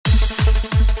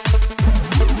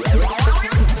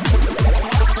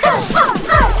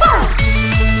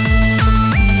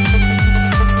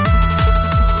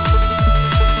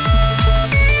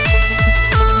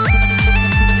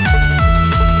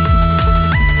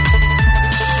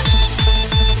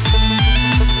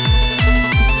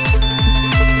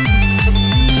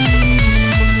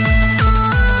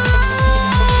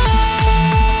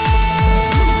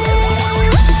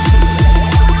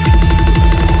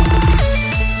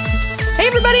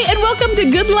everybody, and welcome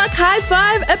to Good Luck High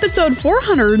Five, episode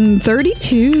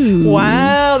 432.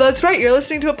 Wow, that's right. You're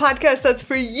listening to a podcast that's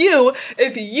for you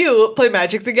if you play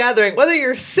Magic the Gathering. Whether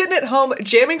you're sitting at home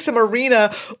jamming some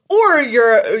arena or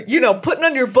you're, putting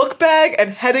on your book bag and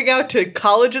heading out to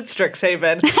college at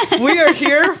Strixhaven, we are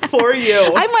here for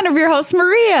you. I'm one of your hosts,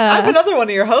 Maria. I'm another one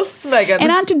of your hosts, Megan.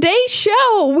 And on today's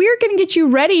show, we're going to get you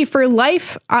ready for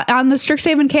life on the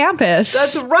Strixhaven campus.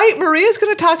 That's right. Maria's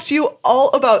going to talk to you all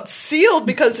about Sealed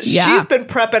because she's been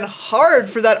prepping hard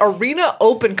for that Arena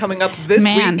Open coming up this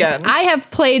weekend. I have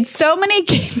played so many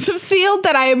games of Sealed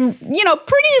that I'm,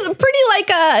 pretty like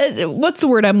what's the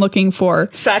word I'm looking for?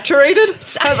 Saturated?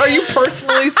 Are you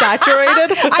personally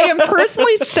saturated? I am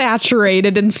personally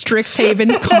saturated in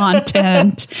Strixhaven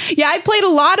content. Yeah, I played a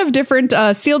lot of different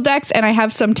Sealed decks, and I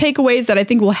have some takeaways that I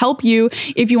think will help you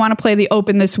if you want to play the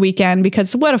Open this weekend,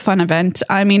 because what a fun event.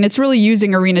 I mean, it's really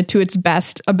using Arena to its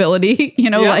best ability,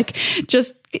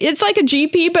 it's like a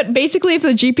GP, but basically if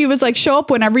the GP was like, show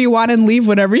up whenever you want and leave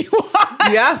whenever you want.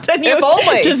 Yeah, then you if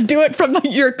only. Just do it from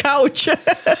your couch. And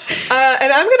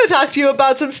I'm going to talk to you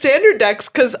about some standard decks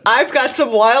because I've got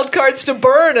some wild cards to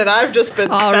burn and I've just been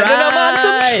spending them on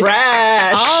some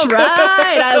trash. All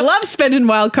right. I love spending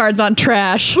wild cards on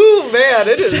trash. Ooh, man,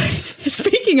 it is.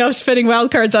 Speaking of spending wild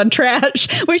cards on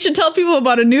trash, we should tell people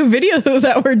about a new video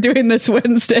that we're doing this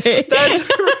Wednesday.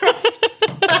 That's right.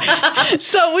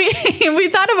 So we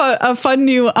thought of a fun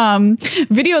new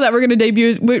video that we're going to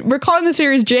debut. We're calling the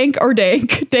series Jank or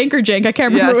Dank. Dank or Jank. I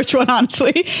can't remember which one,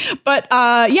 honestly. But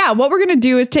what we're going to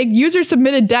do is take user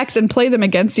submitted decks and play them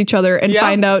against each other and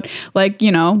find out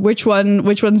which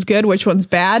one's good, which one's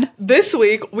bad. This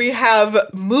week we have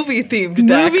movie themed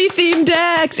decks. Movie themed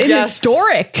decks in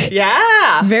historic.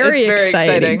 Yeah. Very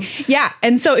exciting. Yeah.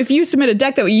 And so if you submit a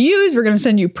deck that we use, we're going to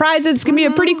send you prizes. It's going to be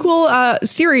a pretty cool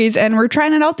series, and we're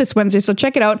trying it out this Wednesday. So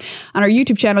check it out on our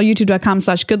YouTube channel,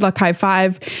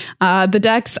 youtube.com/goodluckhighfive. The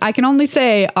decks, I can only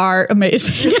say, are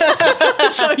amazing.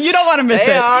 So you don't want to miss it.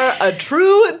 They are a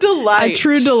true delight. A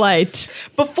true delight.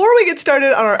 Before we get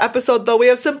started on our episode, though, we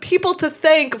have some people to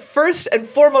thank. First and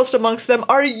foremost amongst them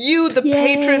are you, the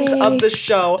patrons of the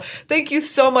show. Thank you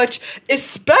so much,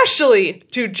 especially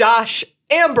to Josh,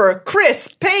 Amber, Chris,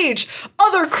 Paige,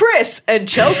 other Chris, and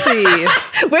Chelsea.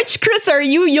 Which Chris are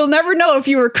you? You'll never know if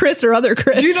you were Chris or other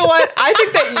Chris. Do you know what? I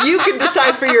think that you can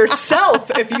decide for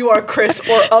yourself if you are Chris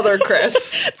or other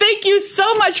Chris. Thank you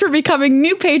so much for becoming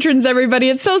new patrons, everybody.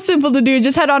 It's so simple to do.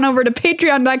 Just head on over to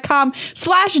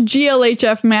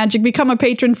patreon.com/GLHF Magic. Become a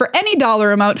patron for any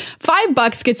dollar amount.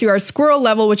 $5 gets you our squirrel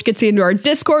level, which gets you into our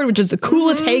Discord, which is the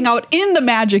coolest hangout in the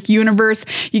Magic universe.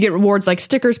 You get rewards like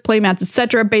stickers, playmats,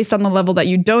 etc. based on the level that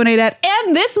you donate at.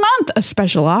 And this month, a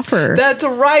special offer. That's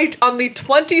right. On the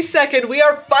 22nd, we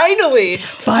are finally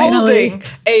holding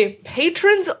a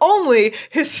patrons-only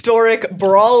historic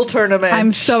Brawl tournament.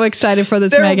 I'm so excited for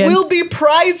this, There Megan. will be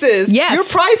prizes. Yes. Your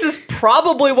prizes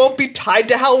probably won't be tied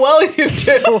to how well you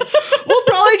do. We'll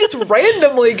probably just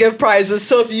randomly give prizes.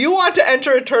 So if you want to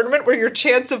enter a tournament where your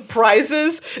chance of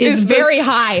prizes is very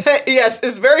high. Yes,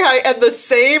 is very high and the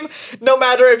same no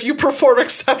matter if you perform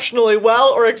exceptionally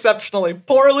well or exceptionally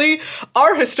poorly,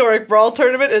 our historic Brawl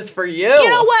tournament is for you. You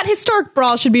know what? Historic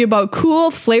Brawl should be about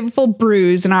cool, flavorful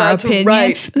brews, in our opinion.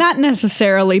 Right. Not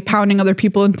necessarily pounding other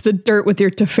people into the dirt with your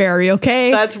Teferi,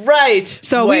 okay? That's right.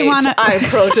 So we want to... I'm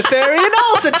pro Teferi in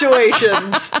all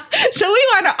situations. So we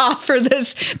want to offer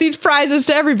these prizes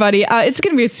to everybody. It's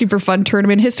going to be a super fun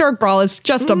tournament. Historic Brawl is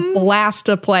just a blast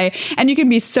to play, and you can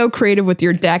be so creative with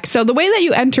your deck. So the way that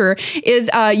you enter is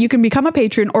you can become a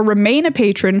patron or remain a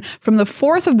patron from the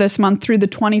 4th of this month through the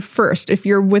 21st. If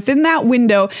you're within that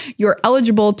window, you're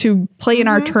eligible to play in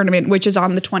our tournament, which is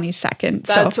on the 22nd.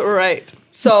 That's right.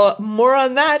 So more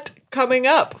on that coming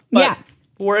up. But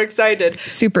we're excited.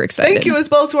 Super excited. Thank you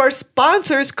as well to our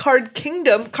sponsors, Card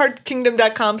Kingdom,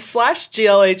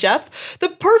 cardkingdom.com/GLHF. The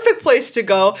perfect place to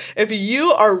go if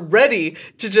you are ready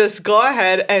to just go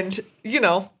ahead and,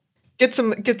 get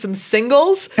some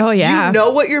singles. Oh yeah. You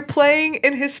know what you're playing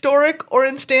in historic or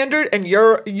in standard and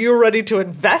you're ready to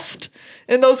invest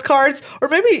in those cards, or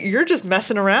maybe you're just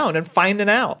messing around and finding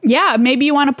out. Yeah, maybe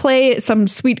you want to play some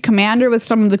sweet Commander with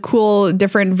some of the cool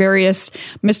different various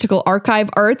mystical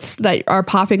archive arts that are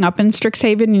popping up in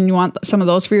Strixhaven, and you want some of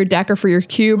those for your deck or for your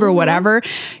cube or whatever.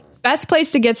 Best place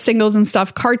to get singles and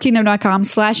stuff,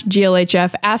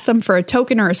 cardkingdom.com/GLHF. Ask them for a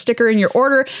token or a sticker in your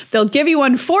order. They'll give you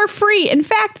one for free. In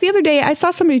fact, the other day I saw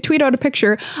somebody tweet out a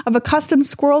picture of a custom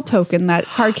squirrel token that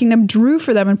Card Kingdom drew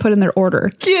for them and put in their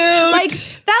order. Cute. Like,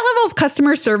 that level of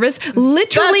customer service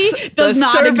literally does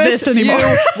not exist anymore.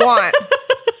 You want.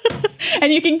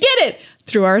 And you can get it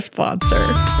through our sponsor.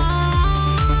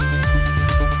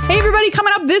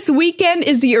 this weekend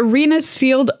is the Arena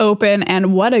Sealed Open,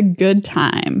 and what a good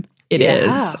time it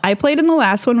is. I played in the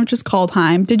last one, which is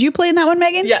Kaldheim. Did you play in that one,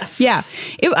 Megan? Yes. Yeah.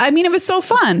 It was so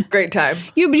fun. Great time.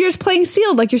 You're just playing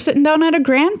sealed, like you're sitting down at a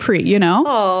Grand Prix, you know?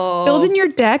 Oh. Building your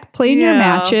deck, playing your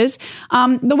matches.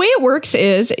 The way it works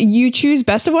is you choose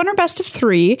best of 1 or best of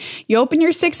 3. You open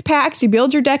your 6 packs, you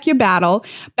build your deck, you battle.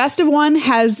 Best of 1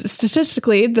 has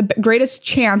statistically the greatest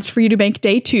chance for you to make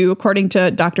day 2, according to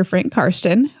Dr. Frank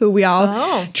Karsten, who we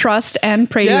all trust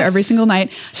and pray to every single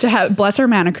night to have bless our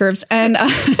mana curves. And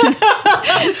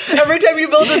every time you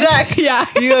build a deck, you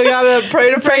gotta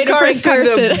pray to Frank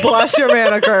Karsten to bless your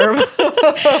mana curve.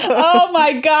 Oh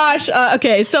my gosh.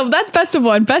 Okay, so that's best of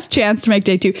 1, best chance to make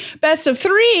day 2. Best of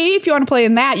 3, if you want to play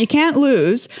in that, you can't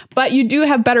lose, but you do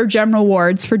have better gem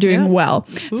rewards for doing well.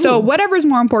 Ooh. So whatever is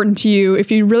more important to you, if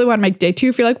you really want to make day 2,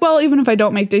 if you're like, well, even if I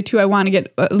don't make day 2, I want to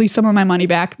get at least some of my money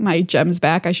back, my gems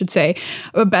back, I should say,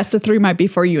 best of 3 might be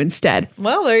for you instead.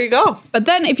 Well, there you go. But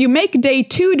then if you make day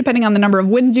 2, depending on the number of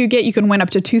wins you get, you can win up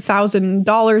to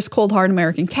 $2,000 cold hard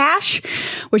American cash,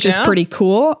 which is pretty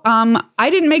cool. I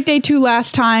didn't make day 2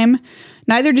 last time.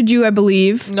 Neither did you, I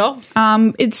believe. No.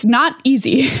 It's not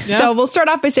easy. Yeah. So we'll start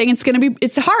off by saying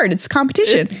it's hard. It's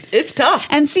competition. It's tough.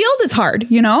 And sealed is hard,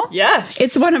 you know? Yes.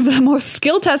 It's one of the most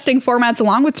skill testing formats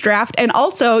along with draft. And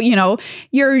also, you know,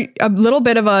 you're a little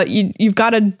bit of you've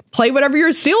got to play whatever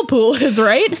your seal pool is,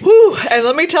 right? Whew. And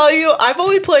let me tell you, I've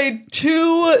only played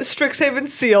 2 Strixhaven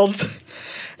sealeds.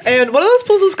 And one of those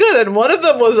pools was good, and one of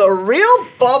them was a real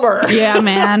bummer. Yeah,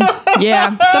 man.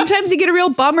 Yeah. Sometimes you get a real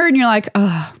bummer, and you're like,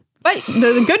 ugh. But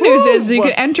the good news is you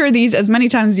can enter these as many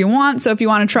times as you want. So if you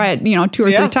want to try it, 2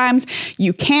 or 3 times,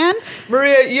 you can.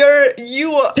 Maria,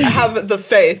 you have the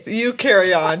faith. You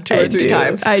carry on 2 or 3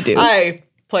 times. I do. I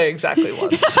play exactly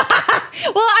once.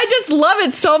 Well, I just love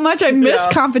it so much. I miss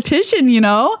competition,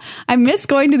 I miss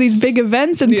going to these big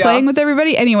events and playing with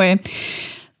everybody. Anyway,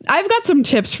 I've got some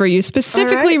tips for you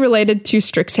specifically related to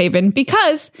Strixhaven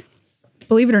because,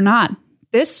 believe it or not,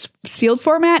 this sealed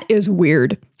format is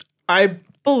weird. I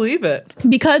believe it.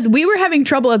 Because we were having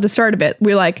trouble at the start of it.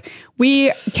 We're like,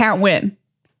 we can't win.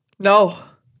 No.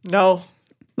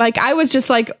 Like, I was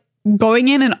just like going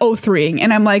in and 0-3ing,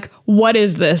 and I'm like, what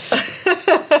is this?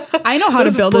 I know how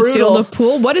to build a sealed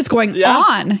pool. What is going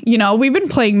on? We've been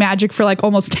playing Magic for like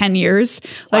almost 10 years.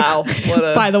 Like, wow.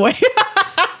 By the way.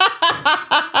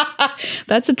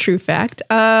 That's a true fact.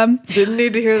 Didn't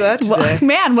need to hear that today. Well,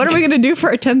 man, what are we going to do for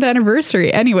our 10th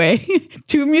anniversary? Anyway,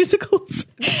 2 musicals.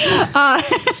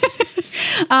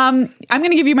 I'm going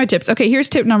to give you my tips. Okay, here's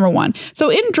tip number 1. So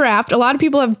in draft, a lot of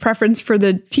people have preference for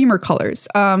the teamer colors.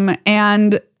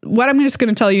 And what I'm just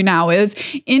going to tell you now is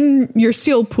in your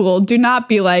sealed pool, do not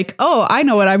be like, oh, I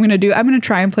know what I'm going to do. I'm going to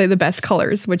try and play the best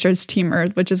colors, which is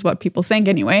teamer, which is what people think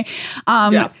anyway.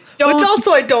 Which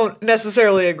also I don't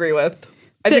necessarily agree with.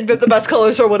 I think that the best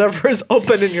colors are whatever is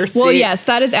open in your seat. Well, yes,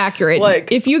 that is accurate.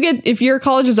 Like, if your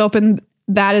college is open,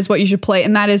 that is what you should play,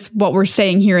 and that is what we're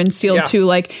saying here in sealed too.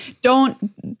 Like, don't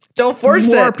force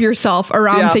warp yourself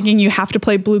around thinking you have to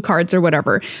play blue cards or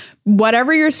whatever.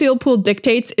 Whatever your sealed pool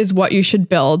dictates is what you should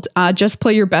build. Just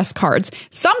play your best cards.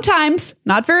 Sometimes,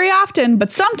 not very often,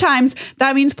 but sometimes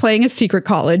that means playing a secret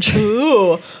college.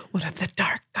 Ooh, one of the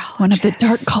dark colleges. One of the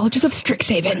dark colleges of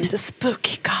Strixhaven. One of the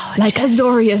spooky colleges. Like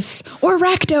Azorius or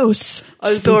Rakdos.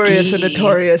 Azorius, a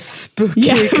notorious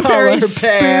spooky color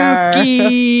pair.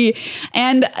 Spooky.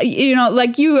 And,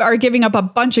 like you are giving up a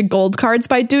bunch of gold cards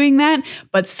by doing that,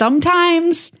 but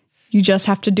sometimes you just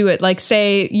have to do it. Like,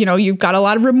 say, you've got a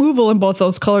lot of removal in both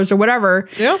those colors or whatever.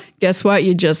 Yeah. Guess what?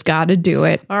 You just got to do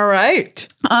it. All right.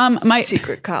 My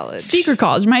secret college. Secret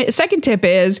college. My second tip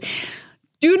is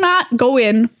do not go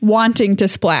in wanting to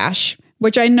splash,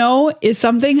 which I know is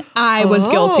something I was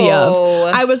guilty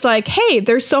of. I was like, hey,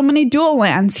 there's so many dual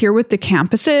lands here with the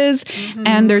campuses,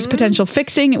 and there's potential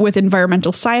fixing with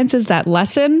environmental sciences, that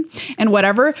lesson and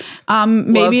whatever.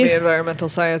 Maybe love me environmental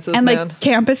sciences, and man. Like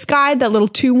Campus Guide, that little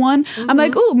 2-1. I'm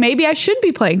like, ooh, maybe I should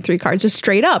be playing 3 cards just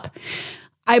straight up.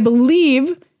 I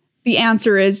believe the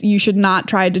answer is you should not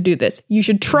try to do this. You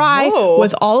should try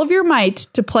with all of your might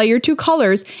to play your 2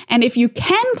 colors. And if you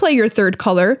can play your 3rd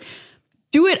color,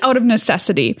 do it out of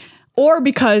necessity or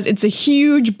because it's a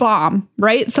huge bomb,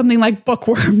 right? Something like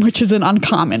Bookworm, which is an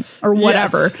uncommon or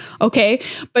whatever. Yes. Okay.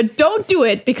 But don't do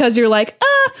it because you're like,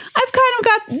 I've kind of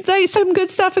got some good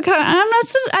stuff.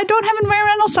 I don't have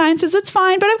environmental sciences. It's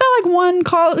fine. But I've got like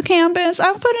 1 campus.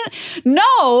 I'll put it.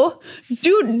 No,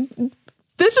 dude.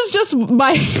 This is just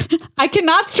I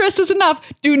cannot stress this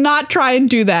enough. Do not try and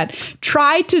do that.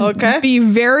 Try to be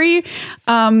very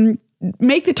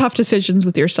make the tough decisions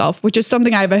with yourself, which is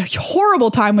something I have a horrible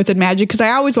time with in Magic because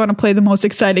I always want to play the most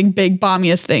exciting, big,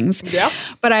 bombiest things. Yeah.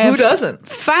 But I Who have doesn't?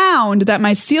 found that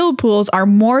my sealed pools are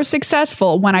more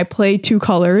successful when I play 2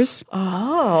 colors.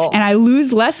 Oh. And I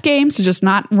lose less games to just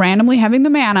not randomly having the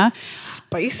mana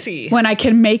Spicy. when I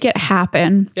can make it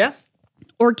happen Yeah.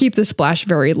 or keep the splash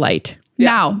very light.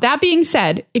 Now, that being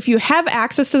said, if you have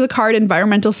access to the card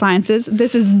Environmental Sciences,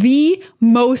 this is the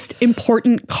most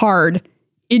important card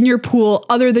in your pool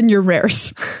other than your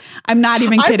rares. I'm not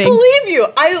even kidding. I believe you.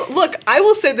 I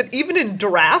will say that even in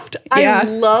draft, Yeah. I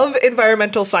love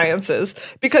Environmental Sciences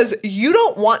because you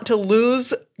don't want to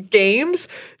lose games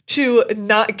to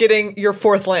not getting your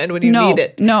 4th land when you need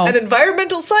it. No. And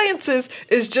Environmental Sciences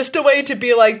is just a way to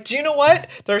be like, do you know what?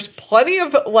 There's plenty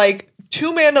of like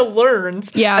 2-mana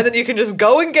learns. Yeah. And then you can just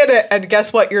go and get it. And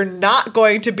guess what? You're not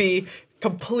going to be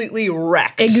completely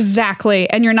wrecked. Exactly.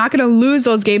 And you're not going to lose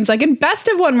those games like in Best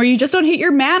of One where you just don't hit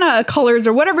your mana colors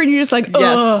or whatever. And you're just like,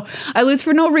 ugh, I lose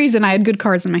for no reason. I had good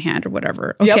cards in my hand or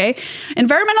whatever. Okay.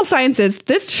 Environmental Sciences.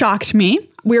 This shocked me.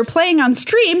 We were playing on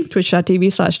stream,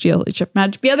 twitch.tv/GLHF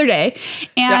Magic the other day.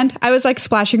 And I was like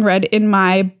splashing red in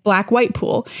my black-white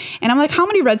pool. And I'm like, how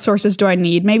many red sources do I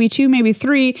need? Maybe 2, maybe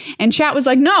 3. And chat was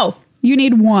like, no, you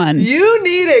need 1. You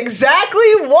need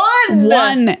exactly 1.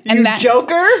 1. And that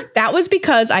Joker. That was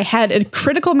because I had a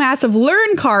critical mass of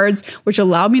learn cards, which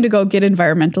allowed me to go get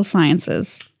Environmental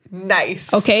Sciences.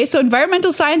 Nice. Okay, so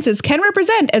Environmental Sciences can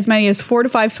represent as many as 4 to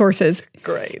 5 sources.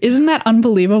 Great. Isn't that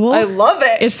unbelievable? I love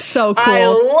it. It's so cool. I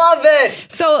love it.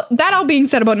 So that all being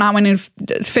said about not winning,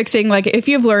 fixing, like if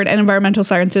you've learned and Environmental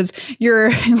Sciences, your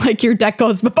deck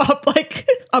goes up like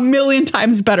a million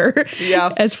times better.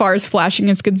 Yeah. As far as splashing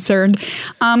is concerned.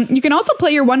 You can also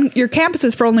play your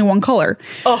campuses for only 1 color.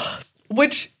 Oh,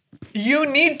 which you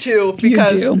need to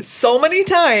because so many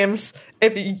times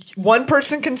if one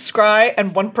person can scry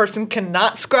and one person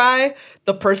cannot scry,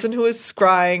 the person who is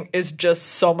scrying is just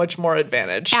so much more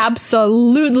advantage.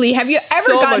 Absolutely. Have you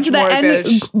ever gotten to the end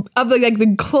of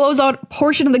the closeout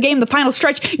portion of the game, the final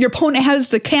stretch? Your opponent has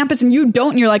the campus and you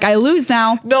don't, and you're like, I lose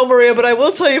now. No, Maria, but I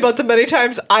will tell you about the many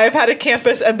times I have had a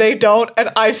campus and they don't, and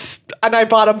I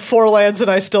bottom 4 lands and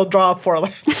I still draw 4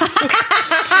 lands.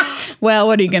 Well,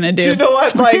 what are you gonna do? Do you know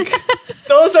what? Like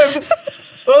those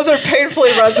are painfully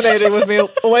resonating with me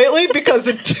lately because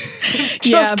it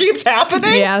just keeps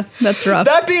happening. Yeah, that's rough.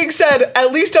 That being said,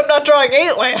 at least I'm not drawing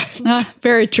 8 lands.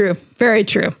 Very true. Very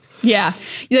true. Yeah.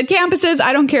 The campuses,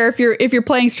 I don't care if you're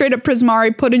playing straight up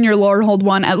Prismari, put in your Lord Hold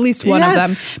 1, at least one of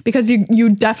them. Because you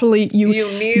definitely need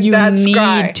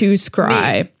to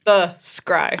scry. Need the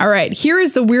scry. All right. Here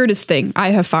is the weirdest thing I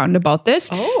have found about this.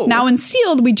 Oh. Now in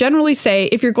Sealed, we generally say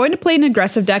if you're going to play an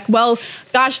aggressive deck, well,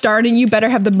 gosh darn it, you better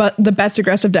have the best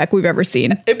aggressive deck we've ever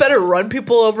seen. It better run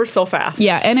people over so fast.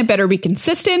 Yeah, and it better be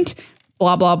consistent.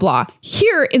 Blah, blah, blah.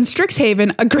 Here in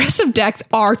Strixhaven, aggressive decks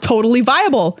are totally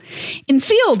viable. In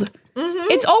Sealed,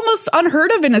 it's almost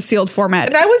unheard of in a Sealed format.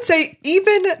 And I would say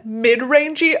even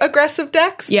mid-rangey aggressive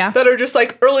decks that are just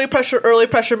like early pressure,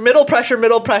 middle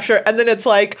pressure, and then it's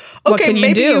like, okay,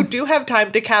 maybe you do have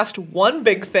time to cast one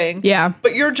big thing,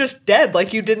 but you're just dead.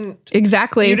 Like you didn't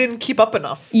keep up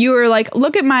enough. You were like,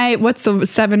 look at my, what's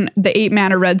the 8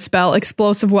 mana red spell,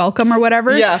 Explosive Welcome or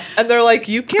whatever. Yeah, and they're like,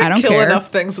 you can't kill enough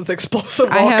things with Explosive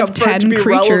Welcome I have 10 for it to be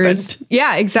creatures. relevant.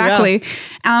 Yeah, exactly.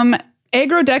 Yeah.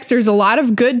 Aggro decks, there's a lot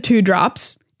of good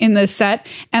 2-drops in this set,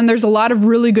 and there's a lot of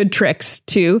really good tricks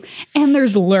too, and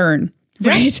there's Learn.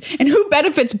 Right? And who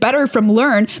benefits better from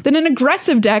Learn than an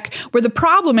aggressive deck where the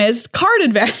problem is card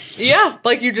advantage? Yeah,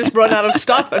 like you just run out of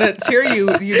stuff and it's here you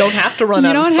don't have to run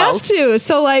out of spells. You don't have to.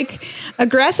 So like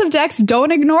aggressive decks,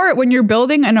 don't ignore it when you're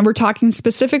building. And we're talking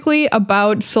specifically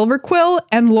about Silverquill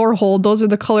and Lorehold. Those are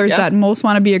the colors that most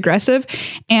want to be aggressive.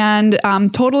 And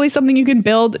totally something you can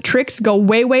build. Tricks go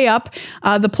way, way up.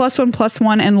 The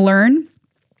 +1/+1 and Learn.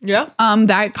 Yeah.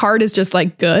 That card is just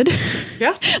like good.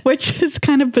 Yeah. Which is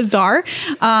kind of bizarre.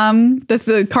 That's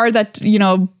the card that,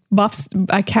 buffs.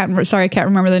 I can't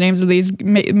remember the names of these.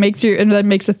 Makes a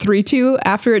 3/2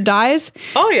 after it dies.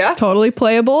 Oh yeah. Totally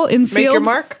playable in Sealed. Make your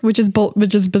mark. Which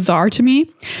is bizarre to me.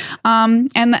 And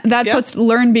that puts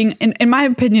Learn being, in my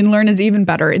opinion, Learn is even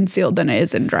better in Sealed than it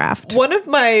is in Draft. One of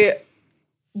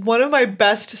my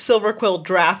best Silverquill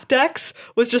draft decks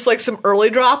was just like some early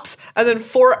drops and then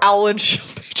 4 Owl and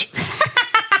Shield Mages.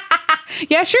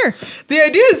 Yeah, sure. The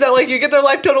idea is that like you get their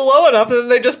life total low enough and then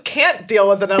they just can't deal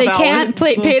with enough. They can't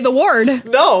pay the ward.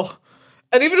 No.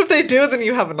 And even if they do, then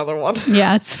you have another one.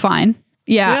 Yeah, it's fine.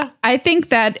 Yeah. I think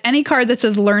that any card that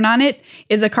says learn on it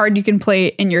is a card you can play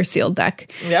in your sealed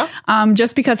deck. Yeah.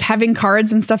 Just because having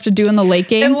cards and stuff to do in the late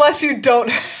game. Unless you don't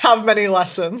have many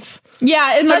lessons.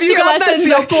 Yeah, unless Have you your got that lessons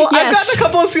seal pool? Yes. I've gotten a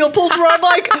couple of seal pools where I'm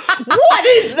like, what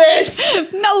is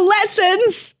this? No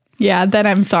lessons. Yeah, then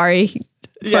I'm sorry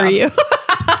for you.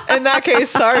 In that case,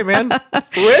 sorry, man.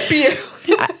 Rip you.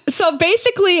 So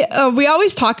basically, we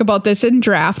always talk about this in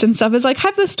draft and stuff. Is like,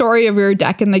 have the story of your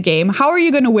deck in the game. How are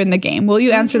you going to win the game? Will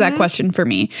you answer that question for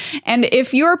me? And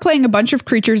if you're playing a bunch of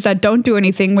creatures that don't do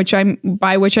anything, which I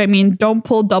mean don't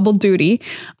pull double duty,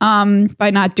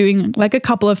 by not doing like a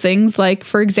couple of things, like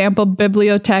for example,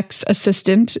 Bibliotech's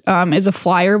Assistant is a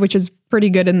flyer, which is pretty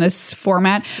good in this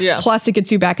format. Yeah. Plus, it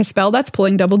gets you back a spell that's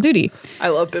pulling double duty. I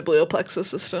love Biblioplex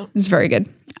Assistant. It's very good.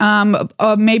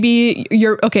 Maybe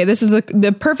you're okay. This is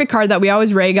the perfect card that we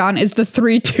always rag on is the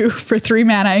 3/2 for 3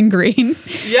 mana and green.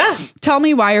 Yeah. Tell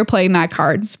me why you're playing that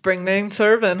card. Springnane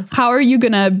Servant. How are you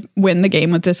gonna win the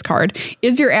game with this card?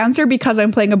 Is your answer because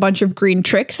I'm playing a bunch of green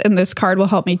tricks and this card will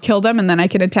help me kill them and then I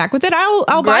can attack with it?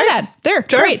 I'll buy that. There,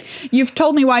 sure. Great. You've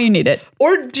told me why you need it.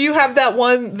 Or do you have that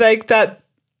one like that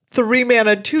 3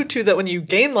 mana 2/2 that when you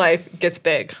gain life gets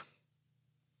big?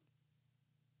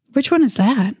 Which one is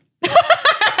that?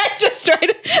 Just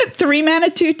tried 3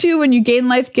 mana 2/2 when you gain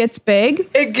life gets big.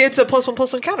 It gets a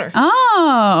 +1/+1 counter.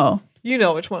 Oh. You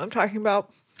know which one I'm talking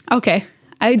about. Okay.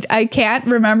 I can't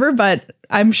remember, but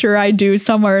I'm sure I do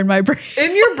somewhere in my brain.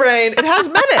 In your brain, it has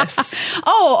menace.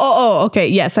 Oh, okay.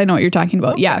 Yes, I know what you're talking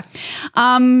about. Okay. Yeah.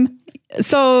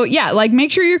 So yeah, like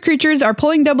make sure your creatures are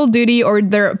pulling double duty or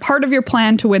they're part of your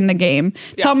plan to win the game.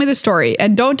 Yeah. Tell me the story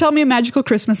and don't tell me a magical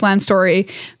Christmas land story.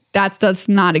 That does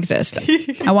not exist.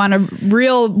 I want a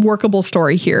real workable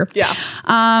story here. Yeah.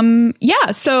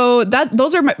 So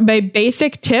those are my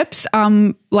basic tips.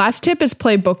 Last tip is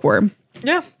play Bookworm.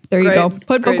 Yeah. There you go.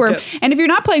 Put Bookworm. And if you're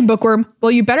not playing Bookworm,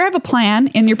 well, you better have a plan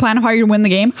in your plan of how you're going to win the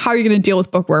game. How are you going to deal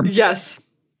with Bookworm? Yes.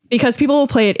 Because people will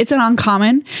play it. It's an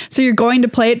uncommon. So you're going to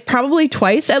play it probably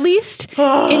twice at least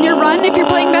in your run if you're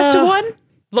playing best of one.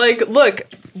 Like, look,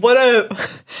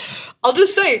 I'll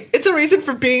just say, it's a reason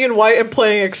for being in white and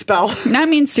playing Expel. I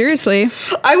mean, seriously.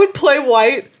 I would play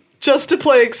white just to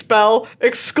play Expel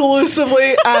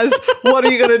exclusively as what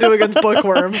are you going to do against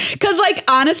Bookworm? Because, like,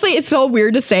 honestly, it's so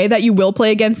weird to say that you will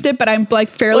play against it, but I'm, like,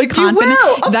 fairly confident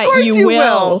that you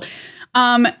will.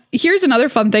 Here's another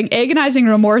fun thing. Agonizing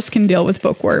Remorse can deal with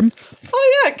Bookworm.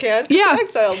 Oh, yeah, it can. Yeah. It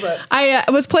exiles it. I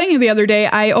was playing it the other day.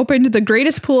 I opened the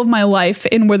greatest pool of my life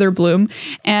in Witherbloom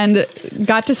and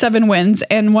got to 7 wins.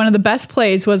 And one of the best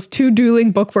plays was 2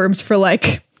 dueling Bookworms for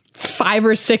like 5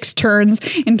 or 6 turns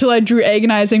until I drew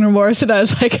Agonizing Remorse. And I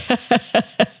was like,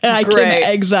 I can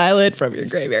exile it from your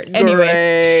graveyard.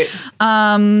 Anyway.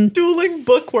 Dueling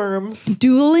Bookworms.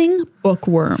 Dueling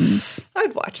Bookworms.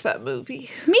 I'd watch that movie.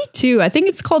 Me too. I think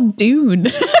it's called Dune.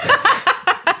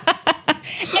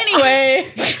 Anyway.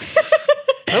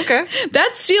 Okay.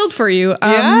 That's sealed for you.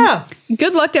 Yeah.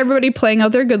 Good luck to everybody playing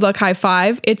out there. Good luck, high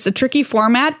five. It's a tricky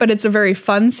format, but it's a very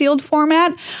fun sealed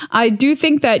format. I do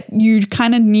think that you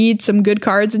kind of need some good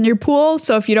cards in your pool.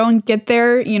 So if you don't get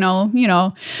there, you know,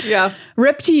 yeah,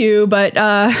 rip to you. But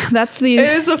that's the it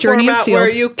is a journey format of sealed.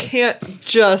 where you can't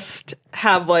just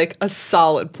have like a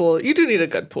solid pool. You do need a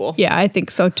good pool. Yeah, I think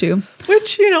so too.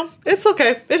 Which, it's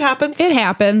okay. It happens. It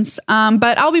happens.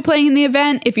 But I'll be playing in the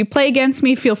event. If you play against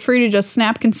me, feel free to just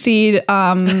snap concede.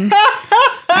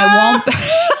 I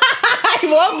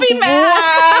won't be mad.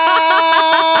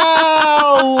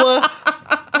 Wow.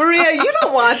 Maria, you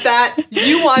don't want that.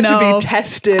 You want to be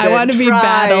tested. I want to be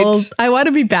battled. I want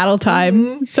to be battle time.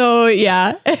 Mm-hmm. So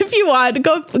yeah, if you want,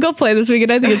 go play this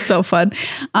weekend. I think it's so fun.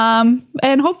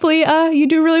 And hopefully you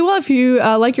do really well. If you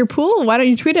like your pool, why don't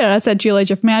you tweet at us at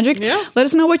GLHF Yeah. Let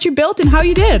us know what you built and how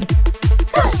you did.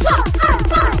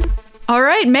 All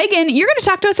right, Megan, you're going to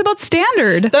talk to us about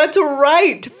Standard. That's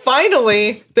right.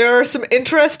 Finally, there are some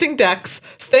interesting decks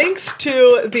thanks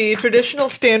to the traditional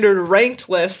Standard ranked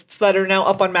lists that are now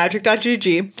up on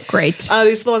magic.gg. Great. These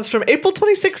are the ones from April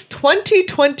 26,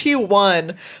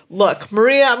 2021. Look,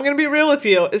 Maria, I'm going to be real with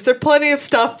you. Is there plenty of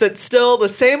stuff that's still the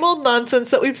same old nonsense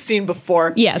that we've seen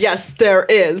before? Yes. Yes, there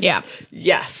is. Yeah.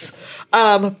 Yes.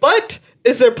 But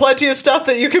is there plenty of stuff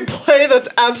that you can play that's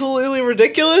absolutely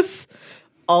ridiculous?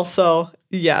 Also,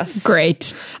 yes.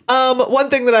 Great. One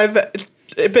thing that I've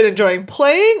been enjoying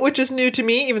playing, which is new to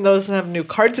me, even though it doesn't have new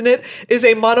cards in it, is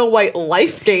a mono white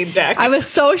life gain deck. I was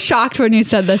so shocked when you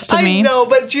said this to me. I know,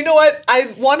 but you know what?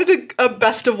 I wanted a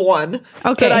best of one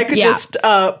that I could just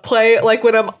play like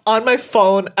when I'm on my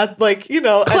phone at classic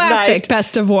at night.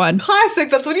 best of one. Classic.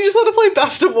 That's when you just want to play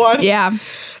best of one. Yeah.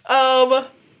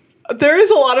 There is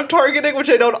a lot of targeting, which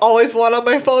I don't always want on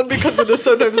my phone because it is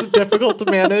sometimes difficult to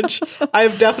manage. I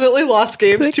have definitely lost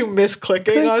games to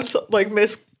misclicking on,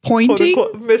 Pointing?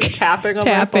 mistapping on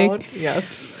my phone.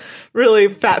 Yes. Really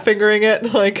fat fingering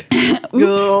it. Like,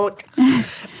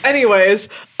 anyways,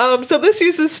 so this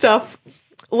uses stuff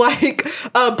like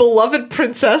Beloved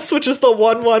Princess, which is the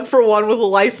 1/1 for 1 with a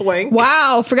lifelink.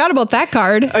 Wow, forgot about that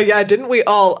card. Yeah, didn't we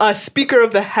all? Speaker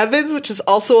of the Heavens, which is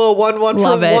also a 1/1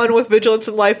 for 1 with vigilance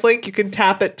and lifelink. You can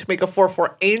tap it to make a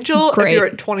 4/4 angel if you're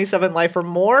at 27 life or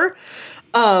more.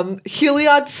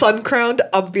 Heliod Suncrowned,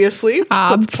 obviously,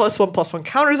 puts +1/+1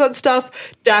 counters on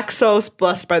stuff. Daxos,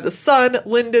 Blessed by the Sun.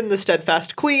 Linden, the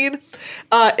Steadfast Queen.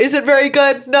 Is it very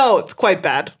good? No, it's quite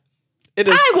bad. It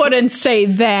is. I wouldn't say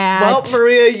that. Well,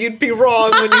 Maria, you'd be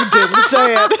wrong when you didn't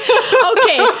say it.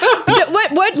 Okay.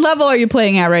 What level are you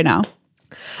playing at right now?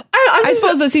 I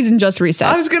suppose the season just reset.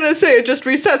 I was going to say it just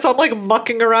reset, so I'm like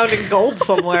mucking around in gold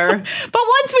somewhere. But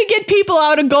once we get people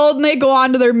out of gold and they go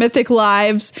on to their mythic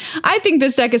lives, I think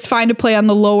this deck is fine to play on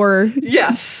the lower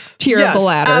tier of the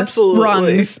ladder. Absolutely.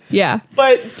 Rungs. Yeah.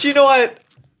 But do you know what?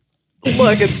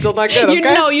 Look, it's still not good,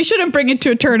 okay? You shouldn't bring it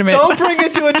to a tournament. Don't bring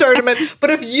it to a tournament.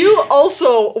 But if you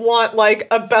also want, like,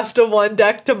 a best-of-1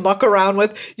 deck to muck around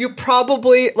with, you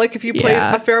probably, like, if you play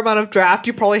a fair amount of draft,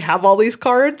 you probably have all these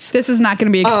cards. This is not going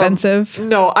to be expensive.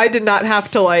 No, I did not have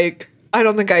to, like, I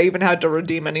don't think I even had to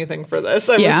redeem anything for this.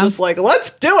 I was just like, let's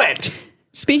do it.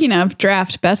 Speaking of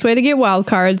draft, best way to get wild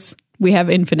cards, we have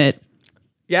Infinite.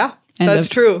 Yeah, that's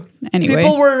true. Anyway.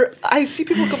 I see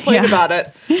people complain about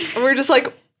it. And we're just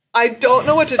like, I don't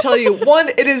know what to tell you. One,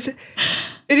 it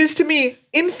is to me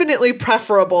infinitely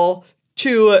preferable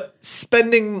to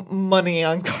spending money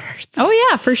on cards. Oh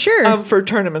yeah, for sure. For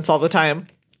tournaments all the time.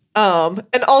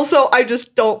 And also I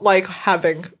just don't like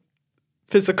having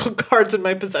physical cards in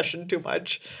my possession too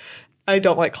much. I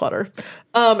don't like clutter.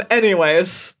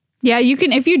 Anyways. Yeah, you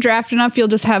can, if you draft enough, you'll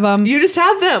just have them. You just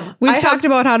have them. We've talked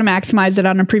about how to maximize it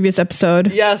on a previous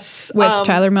episode. Yes. With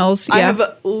Tyler Mills. Yeah. I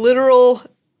have literal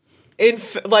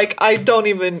I don't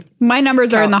even. My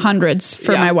numbers are in the hundreds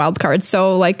for my wild cards,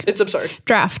 so like it's absurd.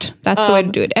 Draft. That's the way to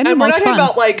do it, and we're not talking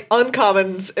about like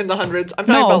uncommons in the hundreds. I'm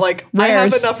talking about like rares. I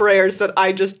have enough rares that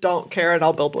I just don't care, and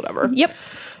I'll build whatever. Yep.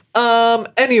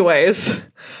 Anyways,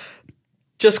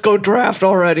 just go draft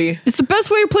already. It's the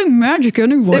best way to play Magic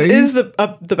anyway. It is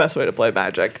the best way to play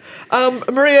Magic.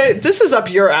 Maria, this is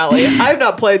up your alley. I've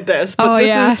not played this, but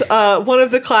this is one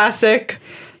of the classic.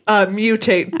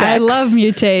 Mutate decks. I love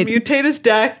Mutate. Mutate is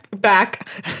back.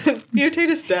 Mutate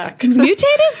is deck.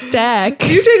 Mutate is deck.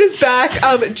 Mutate is back.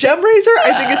 Gemrazor,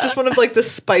 I think, is just one of like the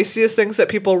spiciest things that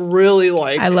people really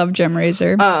like. I love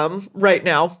Gemrazor. Right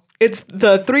now. It's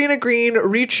the 3 and a green,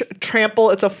 reach, trample.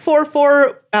 It's a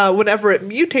 4/4. Whenever it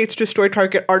mutates, destroy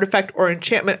target artifact or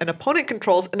enchantment an opponent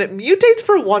controls, and it mutates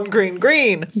for 1 green.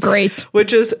 Great.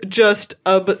 Which is just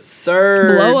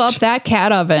absurd. Blow up that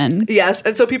cat oven. Yes,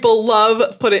 and so people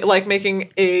love making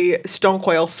a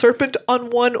Stonecoil Serpent on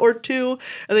 1 or 2,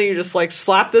 and then you just like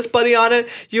slap this buddy on it.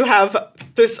 You have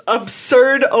this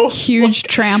absurd huge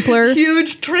trampler.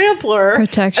 Huge trampler.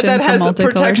 Protection that has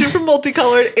multicolored. Protection from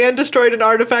multicolored and destroyed an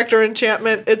artifact or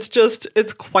enchantment.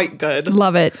 It's quite good.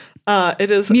 Love it.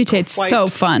 It is Mutate's so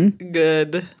fun.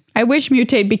 Good. I wish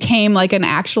Mutate became like an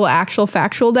actual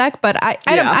factual deck, but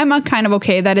I'm kind of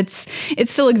okay that it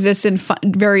still exists in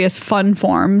various fun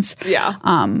forms. Yeah.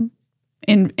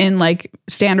 In like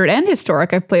standard and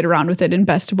historic, I've played around with it in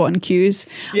best of 1 queues.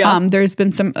 Yeah. There's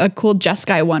been a cool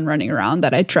Jeskai one running around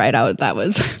that I tried out. That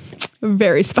was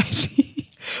very spicy.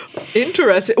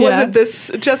 Interesting. Was it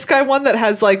this Jeskai one that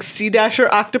has like Sea Dasher,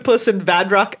 Octopus, and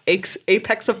Vadrock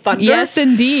Apex of Thunder? Yes,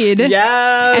 indeed.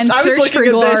 Yes. And I Search for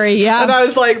Glory. Yeah. And I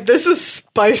was like, this is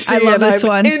spicy. I love this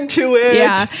one. Into it.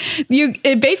 Yeah.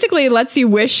 It basically lets you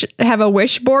have a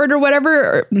wish board or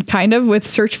whatever, kind of with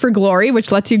Search for Glory,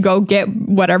 which lets you go get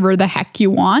whatever the heck you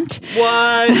want.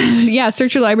 What? Yeah.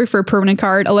 Search your library for a permanent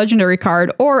card, a legendary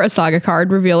card, or a saga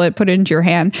card, reveal it, put it into your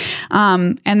hand.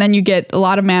 And then you get a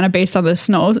lot of mana based on the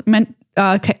snow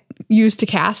used to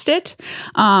cast it.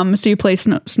 So you play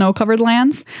snow covered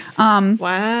lands.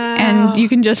 Wow. And you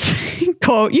can just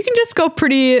go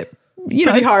pretty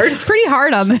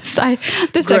hard on this.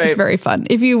 This deck is very fun.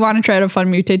 If you want to try out a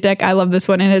fun Mutate deck, I love this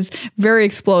one. It is very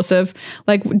explosive.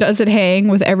 Like, does it hang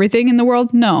with everything in the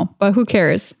world? No, but who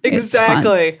cares?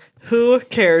 Exactly. Who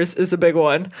cares is a big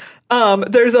one.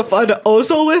 There's a fun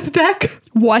Ozolith deck.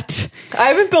 What? I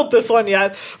haven't built this one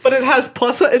yet, but it has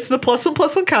it's the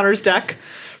 +1/+1 counters deck.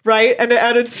 Right, and it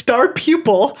added Star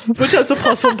Pupil, which has a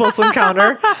 +1/+1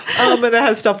 counter, and it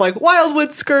has stuff like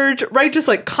Wildwood Scourge, right? Just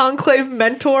like Conclave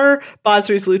Mentor,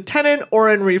 Basri's Lieutenant,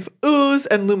 Oran Reef Ooze,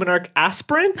 and Luminarch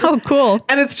Aspirant. Oh, cool.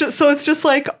 And it's just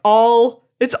like all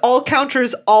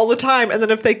counters all the time, and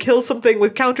then if they kill something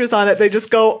with counters on it, they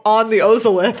just go on the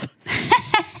Ozolith.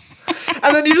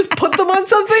 And then you just put them on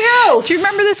something else. Do you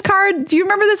remember this card? Do you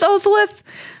remember this Ozolith?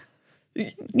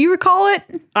 You recall it?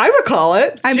 I recall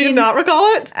it. Do you not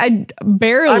recall it? I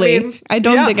barely. I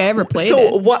don't think I ever played it.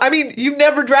 So what? I mean, you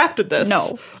never drafted this.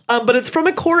 No. But it's from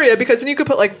Ikoria because then you could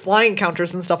put like flying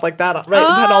counters and stuff like that, right?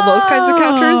 And had all those kinds of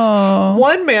counters.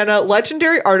 1 mana,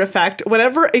 legendary artifact.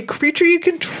 Whenever a creature you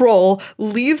control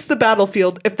leaves the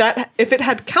battlefield, if it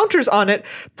had counters on it,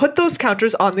 put those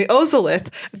counters on the Ozolith.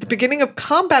 At the beginning of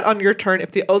combat on your turn,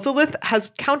 if the Ozolith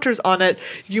has counters on it,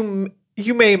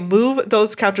 you may move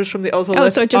those counters from the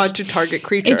Ozolith onto target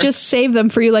creature. It just saved them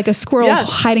for you like a squirrel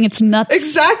hiding its nuts.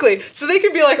 Exactly. So they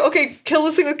can be like, okay, kill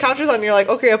this thing with counters on. And you're like,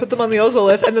 okay, I put them on the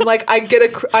Ozolith. And then like I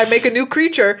make a new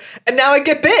creature and now I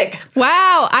get big.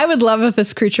 Wow. I would love if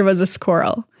this creature was a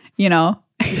squirrel, you know?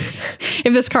 If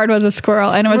this card was a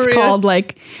squirrel and it was called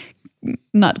like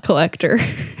Nut Collector.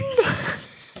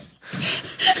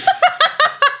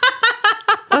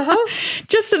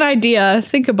 Just an idea.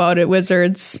 Think about it,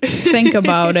 wizards. Think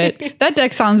about it. That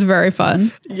deck sounds very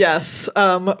fun. Yes,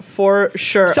 for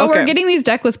sure. So we're getting these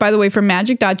deck lists, by the way, from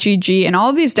magic.gg, and all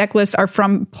of these deck lists are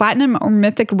from platinum or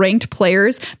mythic ranked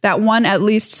players that won at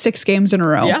least 6 games in a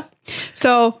row. Yeah.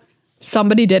 So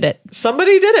somebody did it.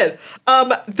 Somebody did it.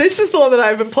 This is the one that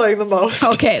I've been playing the most.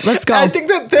 Okay, let's go. I think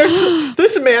that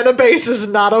this mana base is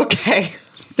not okay.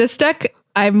 This deck,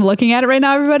 I'm looking at it right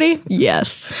now, everybody.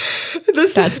 Yes.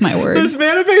 That's my word. This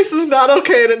mana base is not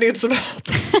okay and it needs some help.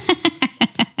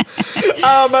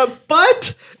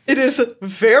 But it is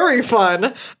very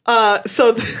fun.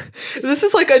 This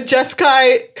is like a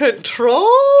Jeskai control?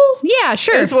 Yeah,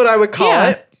 sure. Is what I would call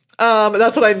it.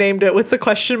 That's what I named it with the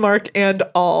question mark and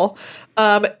all.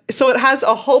 So it has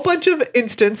a whole bunch of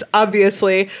instants,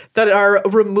 obviously, that are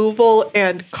removal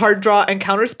and card draw and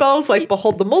counter spells, like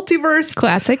Behold the Multiverse.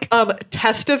 Classic.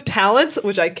 Test of Talents,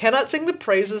 which I cannot sing the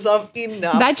praises of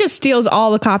enough. That just steals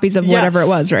all the copies of whatever it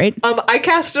was, right? I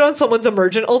cast it on someone's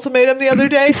Emergent Ultimatum the other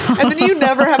day, and then you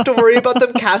never have to worry about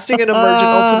them casting an Emergent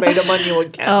Ultimatum on you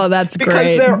again. Oh, that's because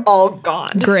great. Because they're all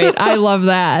gone. Great. I love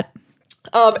that.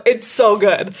 It's so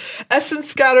good. Essence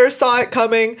Scatter saw it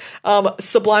coming.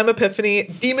 Sublime Epiphany,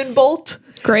 Demon Bolt.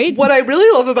 Great. What I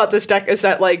really love about this deck is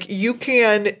that like you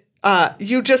can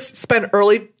you just spend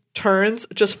early turns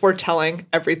just foretelling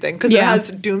everything because it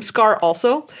has Doomscar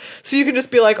also. So you can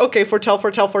just be like, okay, foretell,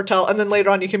 and then later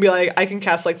on you can be like, I can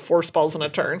cast like 4 spells in a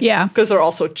turn. Yeah. Because they're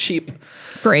also cheap.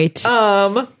 Great.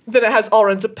 Then it has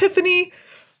Alrund's Epiphany.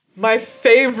 My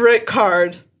favorite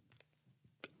card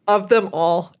of them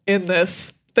all in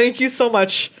this. Thank you so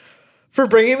much for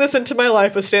bringing this into my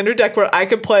life, a standard deck where I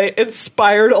can play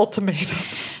Inspired Ultimatum.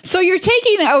 So you're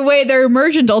taking away their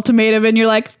Emergent Ultimatum and you're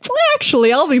like, well,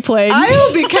 actually, I'll be playing.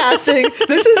 I'll be casting.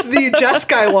 This is the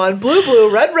Jeskai one.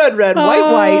 Blue, red,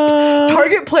 white.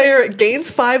 Target player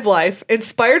gains 5 life.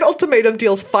 Inspired Ultimatum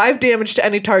deals 5 damage to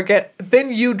any target.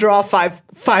 Then you draw 5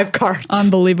 cards.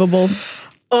 Unbelievable.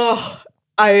 Oh,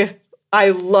 I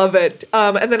love it.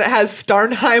 And then it has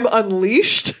Starnheim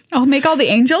Unleashed. Oh, make all the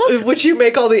angels? Which you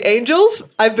make all the angels.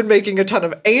 I've been making a ton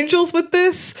of angels with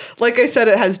this. Like I said,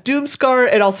 it has Doomscar.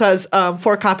 It also has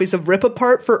 4 copies of Rip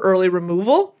Apart for early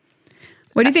removal.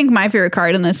 What do you think my favorite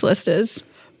card in this list is?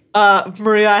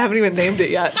 Maria, I haven't even named it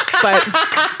yet. But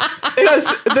it has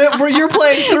where you're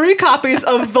playing 3 copies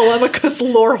of Velemicus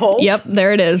Lorehold. Yep,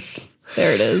 there it is.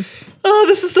 There it is. Oh,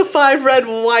 this is the 5 red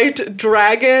white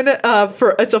dragon. It's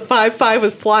a 5/5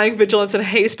 with flying, vigilance, and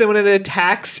haste. And when it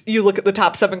attacks, you look at the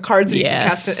top 7 cards and you can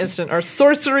cast an instant or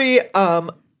sorcery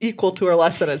equal to or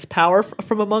less than its power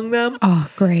from among them. Oh,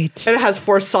 great. And it has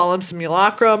 4 Solemn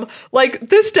Simulacrum. Like,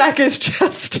 this deck is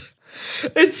just...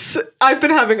 I've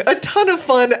been having a ton of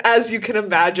fun, as you can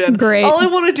imagine. Great. All I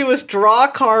want to do is draw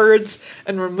cards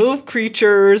and remove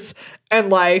creatures and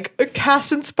like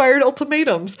cast Inspired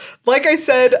Ultimatums. Like I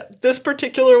said, this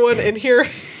particular one in here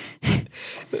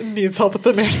needs help with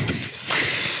the mana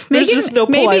base. There's just no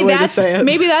polite way to say it.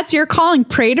 Maybe that's your calling.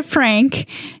 Pray to Frank.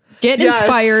 Get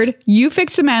inspired. You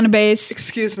fix the mana base.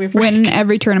 Excuse me, Frank. Win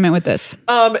every tournament with this.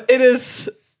 It is...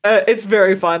 it's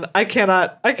very fun. I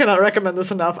cannot recommend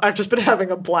this enough. I've just been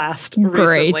having a blast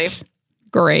recently.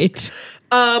 Great.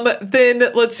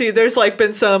 Then let's see, there's like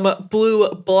been some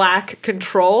blue-black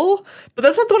control, but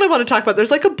that's not the one I want to talk about.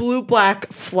 There's like a blue-black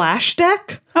flash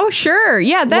deck. Oh, sure.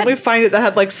 Yeah. Let me find it that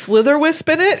had like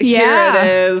Slitherwisp in it. Yeah. Here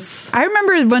it is. I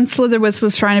remember when Slitherwisp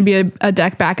was trying to be a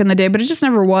deck back in the day, but it just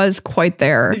never was quite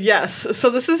there. Yes. So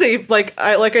this is a, like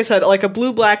I said, like a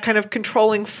blue-black kind of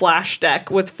controlling flash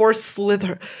deck with 4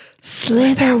 Slitherwisp.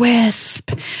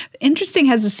 Interesting,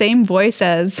 has the same voice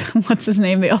as, what's his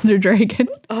name, the Elder Dragon?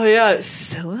 Oh, yeah.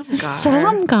 Silumgar.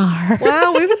 Silumgar.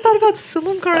 Wow, we haven't thought about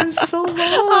Silumgar in so long.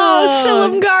 Oh,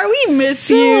 Silumgar, we miss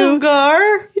you.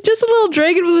 Silumgar. Just a little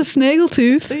dragon with a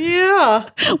snaggletooth. Yeah.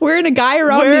 Wearing a guy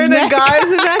around his neck. Wearing a guy's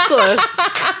necklace.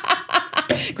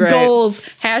 Great. Goals.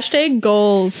 Hashtag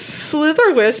goals.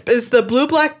 Slitherwisp is the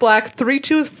blue-black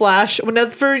 3/2 flash.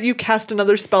 Whenever you cast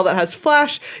another spell that has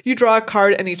flash, you draw a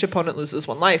card and each opponent loses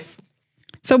 1 life.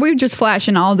 So we're just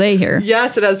flashing all day here.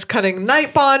 Yes, it has Cunning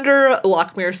Nightbonder,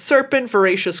 Lockmere Serpent,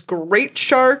 Voracious Great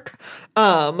Shark,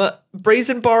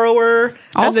 Brazen Borrower.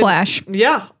 All flash.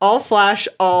 Yeah, all flash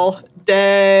all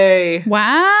day.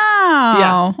 Wow.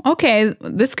 Yeah. Okay,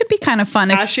 this could be kind of fun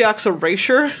Ashiok's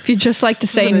Erasure. If you just like to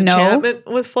say an no enchantment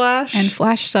with flash and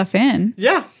flash stuff in.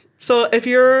 Yeah. So if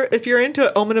you're into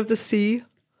it, Omen of the Sea.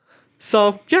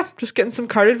 So yeah, just getting some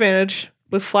card advantage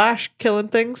with flash, killing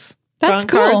things. That's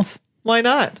cool. Cards. Why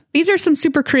not? These are some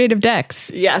super creative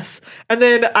decks. Yes. And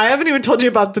then I haven't even told you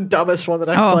about the dumbest one that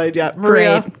I've played yet.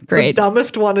 Maria, great. The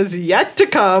dumbest one is yet to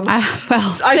come.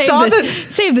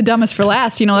 Save the dumbest for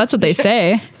last. You know, that's what they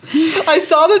say. I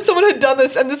saw that someone had done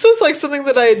this, and this was like something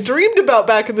that I had dreamed about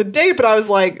back in the day, but I was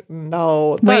like,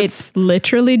 no. Wait,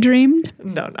 literally dreamed?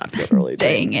 No, not literally.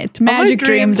 Dang it. Magic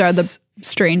dreams are the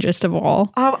strangest of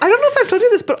all. I don't know if I've told you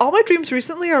this, but all my dreams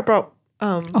recently are about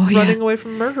running away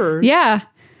from murderers. Yeah.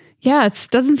 Yeah, it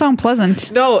doesn't sound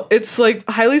pleasant. No, it's like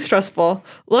highly stressful.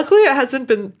 Luckily, it hasn't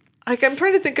been. Like, I'm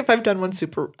trying to think if I've done one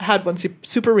super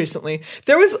recently.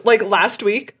 There was like last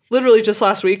week, literally just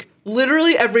last week,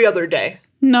 literally every other day.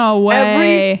 No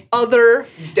way. Every other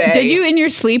day. Did you in your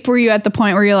sleep, were you at the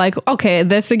point where you're like, okay,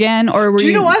 this again? Or were Do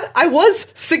you know what? I was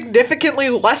significantly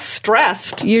less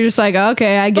stressed. You're just like,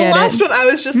 okay, I get it. The last one, I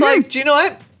was just like, do you know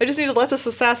what? I just need to let this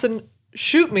assassin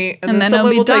shoot me, and then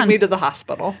someone will take me to the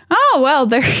hospital. Oh, well,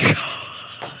 there you go.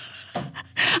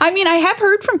 I mean, I have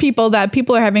heard from people that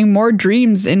people are having more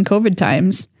dreams in COVID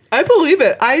times. I believe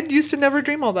it. I used to never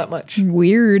dream all that much.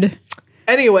 Weird.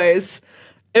 Anyways,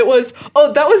 it was...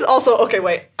 Oh, that was also... Okay,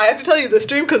 wait. I have to tell you this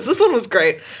dream because this one was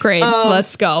great. Great.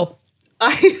 Let's go.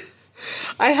 I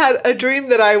had a dream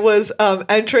that I was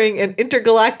entering an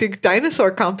intergalactic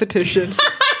dinosaur competition.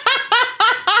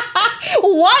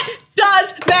 What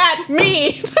does that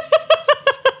mean?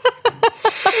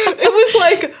 It was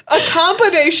like a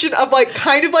combination of like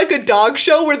kind of like a dog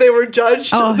show where they were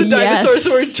judged. The dinosaurs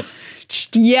were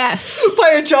judged. Yes. By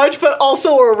a judge, but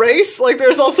also a race. Like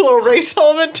there's also a race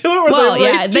element to it where they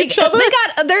raced each other.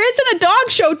 There isn't a dog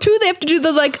show too. They have to do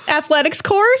the like athletics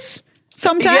course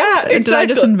sometimes. Yeah, exactly. Did I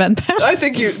just invent that? I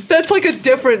think that's like a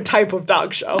different type of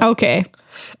dog show. Okay.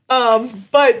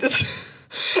 But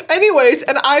anyways,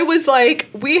 and I was like,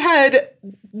 we had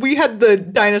the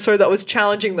dinosaur that was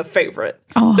challenging the favorite.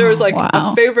 Oh, there was like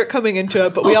a favorite coming into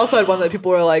it, but we also had one that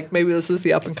people were like, maybe this is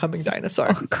the up and coming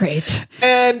dinosaur. Oh, great.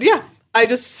 And yeah, I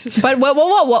just. But what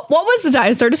was the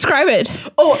dinosaur? Describe it.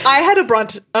 Oh, I had a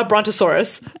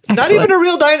Brontosaurus. Excellent. Not even a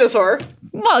real dinosaur.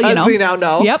 Well, as we now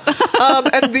know. Yep.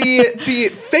 And the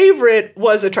favorite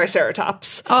was a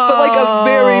Triceratops, but like a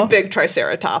very big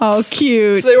Triceratops. Oh,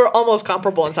 cute. So they were almost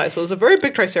comparable in size. So it was a very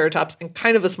big Triceratops and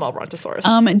kind of a small Brontosaurus.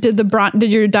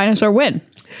 Did your dinosaur win?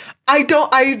 I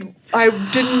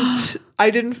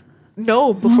didn't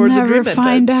know before the dream ended. Never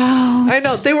find out. I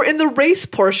know they were in the race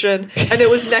portion, and it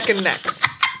was neck and neck.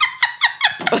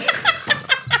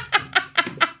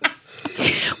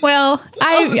 Well,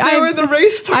 they were in the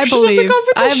race portion of the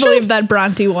competition. I believe that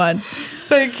Bronte won.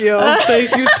 Thank you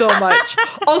so much.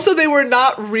 Also, they were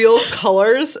not real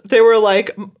colors. They were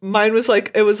like mine was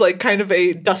like it was like kind of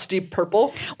a dusty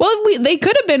purple. Well, they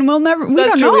could have been.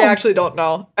 That's true. We actually don't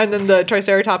know. And then the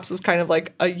Triceratops was kind of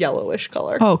like a yellowish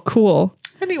color. Oh, cool.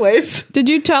 Anyways. Did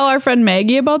you tell our friend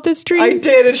Maggie about this dream? I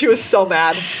did, and she was so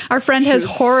mad. Our friend has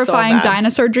horrifying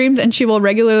dinosaur dreams, and she will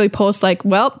regularly post like,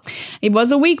 well, it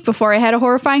was a week before I had a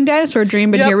horrifying dinosaur dream,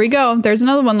 but here we go. There's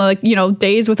another one, like,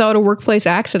 days without a workplace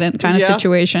accident kind of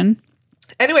situation.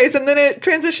 Anyways, and then it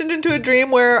transitioned into a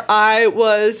dream where I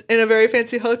was in a very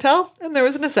fancy hotel, and there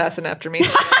was an assassin after me.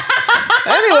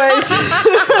 Anyways,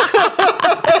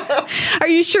 Are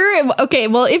you sure? Okay,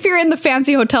 well, if you're in the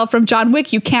fancy hotel from John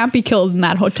Wick, you can't be killed in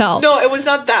that hotel. no, it was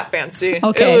not that fancy.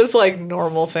 Okay. It was like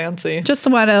normal fancy. Just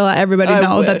want to let everybody I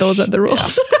know that wish. those are the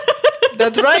rules.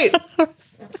 That's right.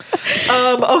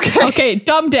 Okay. Okay,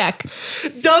 dumb deck.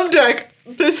 Dumb deck.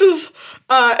 This is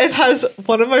it has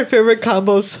one of my favorite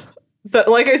combos that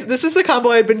this is the combo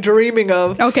I had been dreaming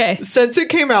of Okay. since it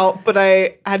came out, but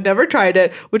I had never tried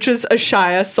it, which is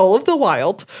Ashaya, Soul of the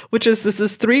Wild, this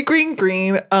is 3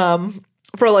 green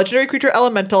for a legendary creature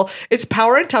elemental. Its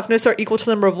power and toughness are equal to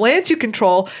the number of lands you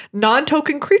control.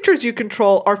 Non-token creatures you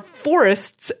control are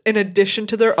forests in addition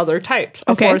to their other types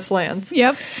of Okay. forest lands.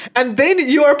 Yep. And then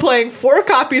you are playing 4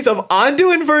 copies of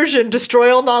Ondu Inversion,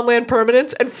 Destroy All Non-Land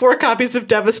Permanents, and 4 copies of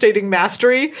Devastating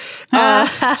Mastery,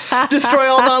 Destroy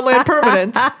All Non-Land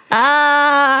Permanents.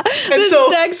 This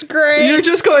deck's great. You're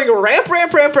just going ramp,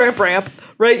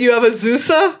 right? You have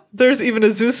Azusa. There's even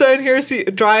Azusa in here. So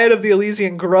Dryad of the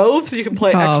Elysian Grove, so you can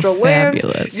play extra lands.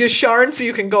 fabulous. Yasharn, so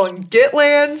you can go and get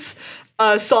lands.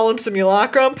 Solemn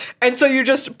Simulacrum. And so you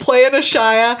just play an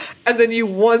Ashaya, and then you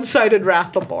one-sided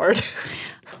Wrath the board.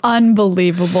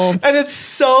 Unbelievable. And it's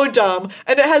so dumb.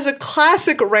 And it has a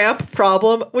classic ramp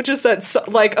problem, which is that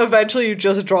eventually you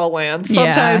just draw lands.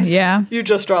 Yeah, Sometimes yeah. you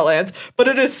just draw lands. But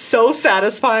it is so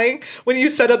satisfying when you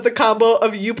set up the combo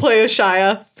of you play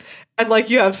Ashaya and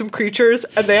you have some creatures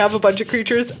and they have a bunch of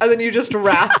creatures and then you just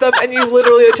wrath them and you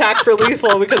literally attack for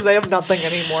lethal because they have nothing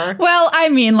anymore. Well, I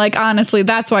mean, honestly,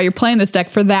 that's why you're playing this deck,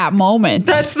 for that moment.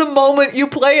 That's the moment you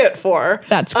play it for.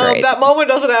 That's great. That moment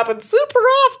doesn't happen super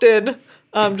often.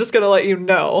 I'm just going to let you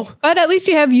know. But at least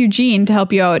you have Eugene to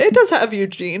help you out. It does have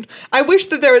Eugene. I wish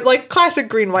that there were classic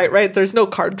green-white, right? There's no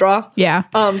card draw. Yeah.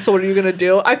 So what are you going to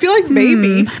do? I feel like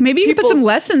maybe Maybe you could put some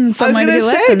lessons. I was going going to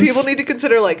to say, lessons. people need to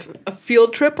consider a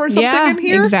field trip or something Yeah, in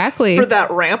here. exactly. For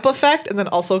that ramp effect, and then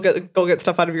also go get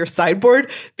stuff out of your sideboard.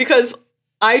 Because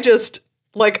I just,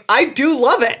 I do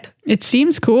love it. It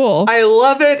seems cool. I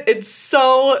love it. It's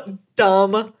so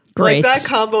dumb. Great. That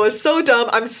combo is so dumb.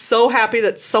 I'm so happy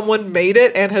that someone made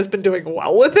it and has been doing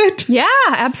well with it. Yeah,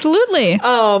 absolutely.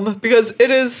 Because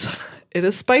it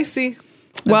is spicy.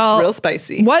 Well, It's real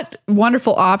spicy. What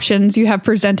wonderful options you have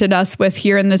presented us with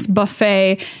here in this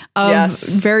buffet of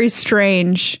Yes. very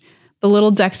strange, the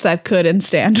little decks that could in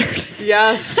standard.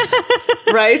 Yes.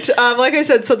 Right. Like I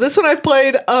said, so this one I've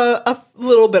played a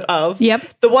little bit of. Yep.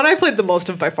 The one I played the most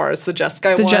of by far is the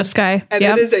Jeskai one. The Jeskai, And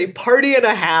yep. it is a party and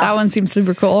a half. That one seems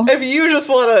super cool. If you just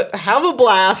want to have a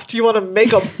blast, you want to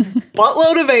make a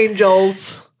buttload of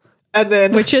angels, and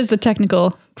then Which is the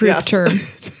technical group Yes. term,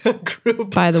 a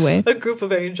group, by the way. a group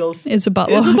of angels. It's a It's a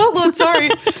buttload. buttload. Sorry,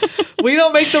 we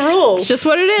don't make the rules. It's just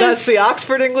what it is. That's the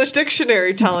Oxford English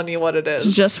Dictionary telling you what it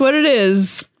is. Just what it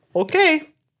is. Okay.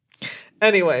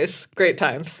 Anyways, great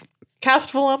times.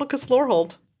 Cast Volumicus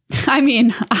Lorehold. I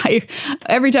mean,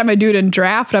 every time I do it in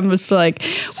draft, I'm just like,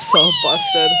 So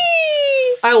busted.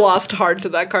 I lost hard to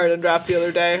that card in draft the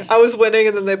other day. I was winning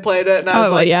and then they played it and I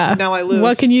was now I lose.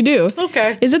 What can you do?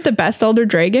 Okay. Is it the best Elder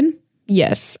Dragon?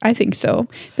 Yes, I think so.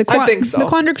 I think so. The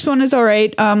Quandrix one is all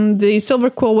right. The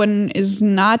Silver Quill one is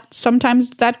not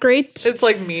sometimes that great. It's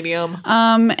medium.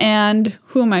 And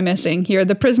who am I missing here?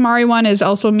 The Prismari one is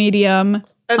also medium.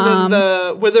 And then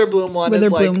the Witherbloom one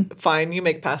Witherbloom. is fine. You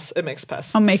make pests. It makes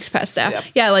pests. Oh, makes past that. Yep.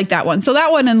 Yeah, I like that one. So that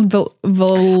one and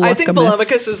Volumicus. I think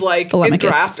Volumicus is in Volumicus.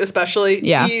 draft especially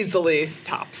Yeah. easily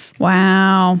tops.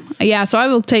 Wow. Yeah, so I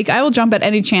will jump at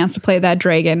any chance to play that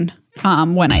dragon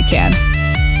when I can.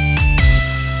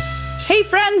 Hey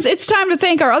friends, it's time to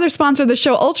thank our other sponsor of the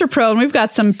show, Ultra Pro, and we've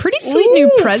got some pretty sweet new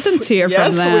presents here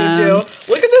from them. Yes, we do.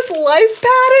 Look at this life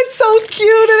pad. It's so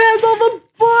cute. It has all the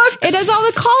books. It has all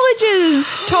the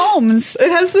colleges, tomes. It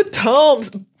has the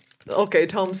tomes. Okay,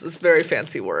 tomes is a very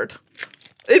fancy word.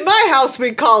 In my house,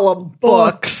 we call them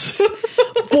books.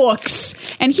 Books.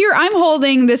 And here I'm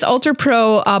holding this Ultra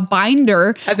Pro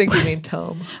binder I think you mean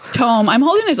tome. tome. I'm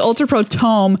holding this Ultra Pro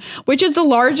tome, which is the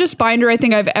largest binder I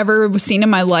think I've ever seen in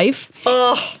my life.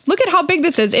 Ugh. Look at how big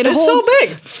this is. It It's so holds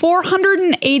big.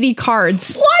 480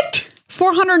 cards. What?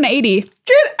 480.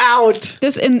 Get out.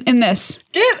 This in this.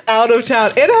 Get out of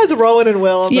town. It has Rowan and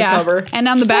Will on the cover. And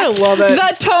on the back. I love it.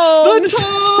 The tomes. The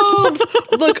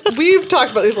tomes. Look, we've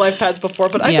talked about these life pads before,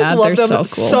 but I just love they're them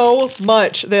so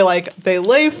much. They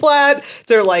lay flat.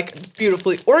 They're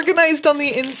beautifully organized on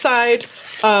the inside.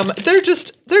 They're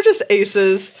just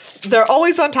aces. They're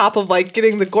always on top of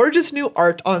getting the gorgeous new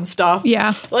art on stuff.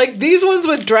 Yeah. These ones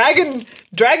with Dragon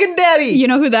Daddy. You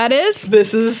know who that is?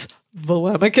 This is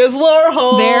Volumicus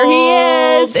Lorehold. There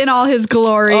he is in all his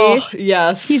glory. Oh,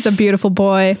 yes. He's a beautiful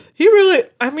boy. He really,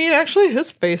 actually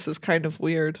his face is kind of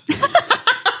weird.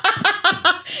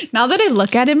 Now that I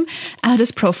look at him at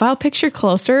his profile picture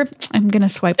closer, I'm going to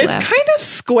swipe It's left. kind of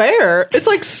square. It's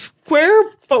like square,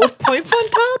 but with points on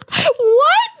top.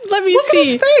 What? Let me Look see. at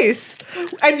his face.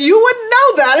 And you wouldn't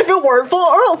know that if it weren't for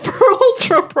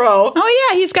Ultra Pro. Oh,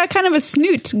 yeah. He's got kind of a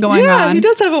snoot going Yeah, on. he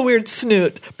does have a weird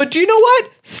snoot. But do you know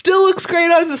what? Still looks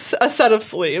great on a set of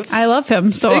sleeves. I love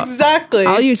him. So Exactly.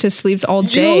 I'll use his sleeves all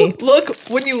day. You look,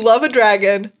 when you love a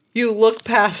dragon, you look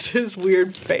past his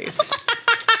weird face.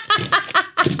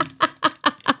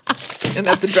 And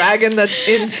at the dragon that's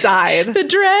inside. The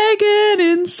dragon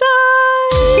inside.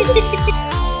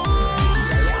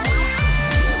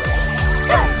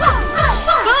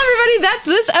 Well, everybody, that's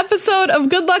this episode of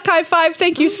Good Luck High Five.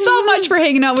 Thank you so much for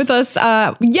hanging out with us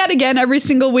yet again every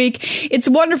single week. It's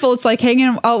wonderful. It's like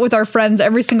hanging out with our friends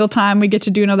every single time we get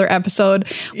to do another episode,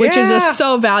 which is just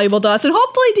so valuable to us and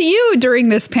hopefully to you during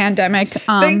this pandemic.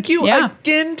 Thank you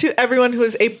again to everyone who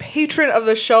is a patron of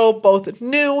the show, both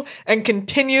new and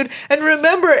continued. And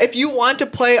remember, if you want to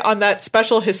play on that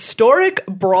special historic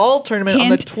Brawl tournament on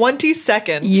the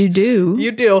 22nd, You do.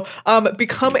 You do.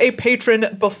 Become a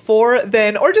patron before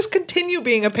then, or just continue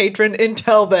being a patron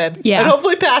until then. Yeah. And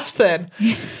hopefully past then.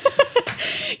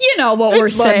 You know what we're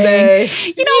Monday.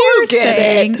 saying. You know what we're get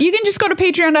saying. it. You can just go to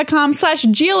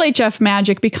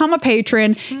patreon.com/GLHFmagic, become a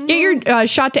patron, get your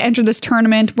shot to enter this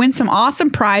tournament, win some awesome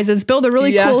prizes, build a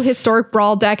really cool historic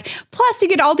Brawl deck. Plus, you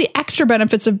get all the extra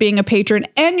benefits of being a patron,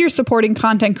 and you're supporting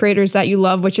content creators that you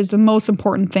love, which is the most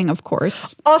important thing, of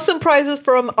course. Awesome prizes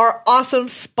from our awesome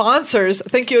sponsors.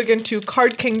 Thank you again to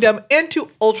Card Kingdom and to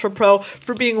Ultra Pro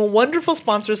for being wonderful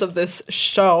sponsors of this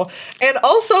show. And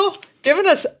also giving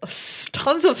us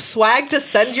tons of swag to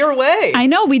send your way. I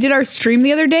know. We did our stream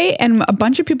the other day, and a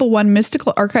bunch of people won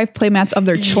Mystical Archive playmats of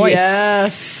their choice.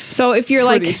 Yes. So if you're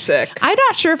Pretty like, sick. I'm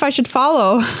not sure if I should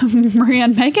follow Maria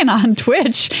and Megan on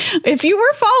Twitch. If you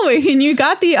were following and you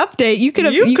got the update, you could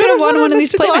have won one of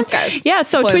these playmats. Yeah.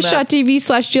 So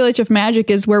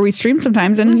twitch.tv/GLHFmagic is where we stream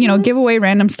sometimes and, give away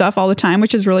random stuff all the time,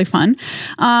 which is really fun.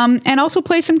 And also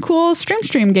play some cool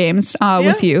stream games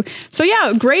with you. So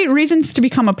yeah, great reasons to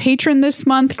become a patron this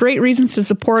month, great reasons to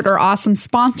support our awesome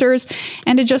sponsors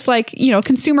and to just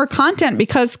consumer content,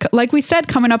 because like we said,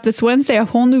 coming up this Wednesday, a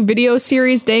whole new video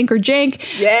series, Dank or Jank,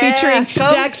 featuring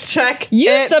decks. Check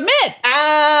submit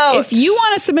out. If you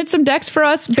want to submit some decks for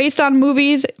us based on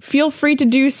movies, feel free to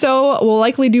do so. We'll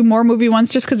likely do more movie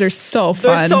ones just because they're so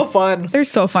fun. They're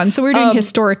so fun. So we're doing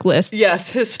historic lists.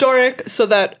 Yes, historic, so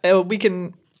that we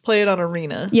can play it on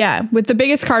Arena. Yeah, with the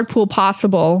biggest card pool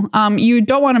possible. You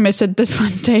don't want to miss it this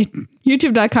Wednesday.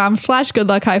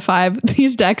 YouTube.com/GoodLuckHighFive.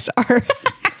 These decks are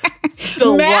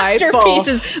Delightful.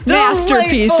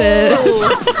 masterpieces.